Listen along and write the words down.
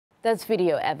There's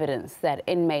video evidence that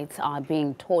inmates are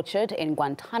being tortured in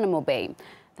Guantanamo Bay.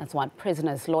 That's what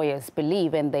prisoners' lawyers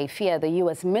believe, and they fear the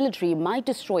U.S. military might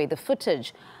destroy the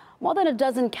footage. More than a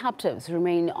dozen captives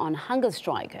remain on hunger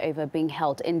strike over being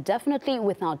held indefinitely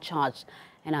without charge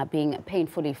and are being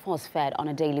painfully force-fed on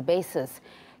a daily basis.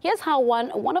 Here's how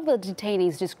one of the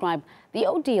detainees described the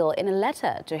ordeal in a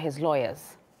letter to his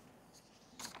lawyers.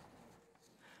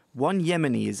 One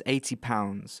Yemeni is 80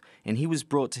 pounds, and he was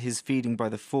brought to his feeding by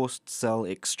the forced cell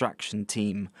extraction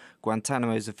team,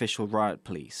 Guantanamo's official riot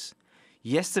police.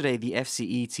 Yesterday, the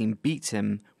FCE team beat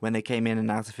him when they came in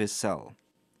and out of his cell.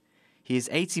 He is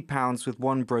 80 pounds with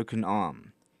one broken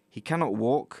arm. He cannot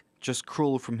walk, just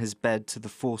crawl from his bed to the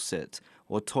faucet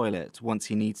or toilet once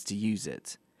he needs to use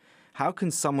it. How can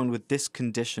someone with this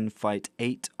condition fight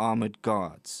 8 armored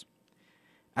guards?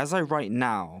 As I write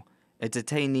now, a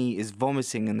detainee is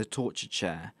vomiting in the torture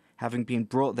chair, having been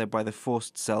brought there by the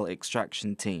forced cell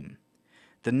extraction team.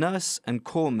 The nurse and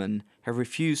corpsman have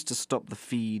refused to stop the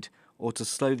feed or to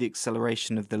slow the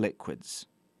acceleration of the liquids.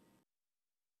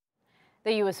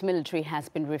 The U.S. military has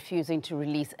been refusing to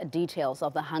release details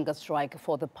of the hunger strike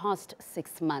for the past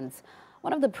 6 months.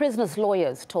 One of the prisoners'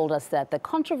 lawyers told us that the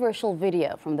controversial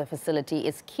video from the facility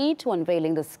is key to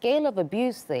unveiling the scale of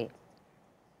abuse there.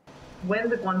 When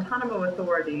the Guantanamo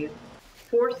authorities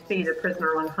force feed a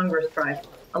prisoner on hunger strike,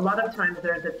 a lot of times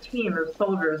there's a team of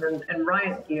soldiers and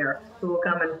riot gear who will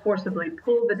come and forcibly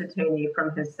pull the detainee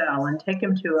from his cell and take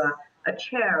him to a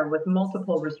chair with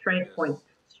multiple restraint points,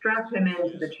 strap him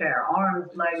into the chair,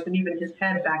 arms, legs, and even his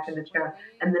head back in the chair,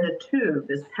 and then a tube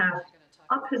is passed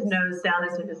up his nose, down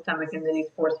into his stomach, and then he's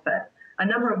force-fed. A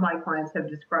number of my clients have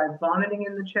described vomiting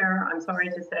in the chair. I'm sorry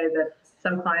to say that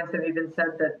some clients have even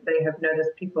said that they have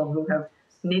noticed people who have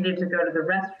needed to go to the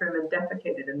restroom and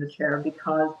defecated in the chair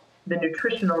because the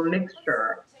nutritional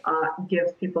mixture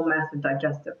gives people massive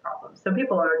digestive problems. So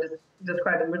people are just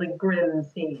describing really grim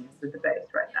scenes at the base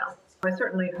right now. I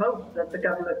certainly hope that the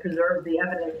government preserves the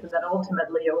evidence and that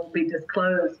ultimately it will be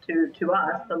disclosed to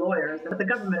us, the lawyers. But the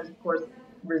government is, of course,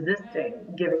 resisting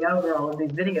giving over all of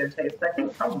these videotapes, I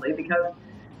think probably because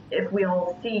if we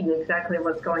all see exactly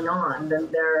what's going on,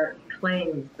 then their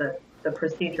claims that the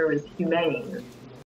procedure is humane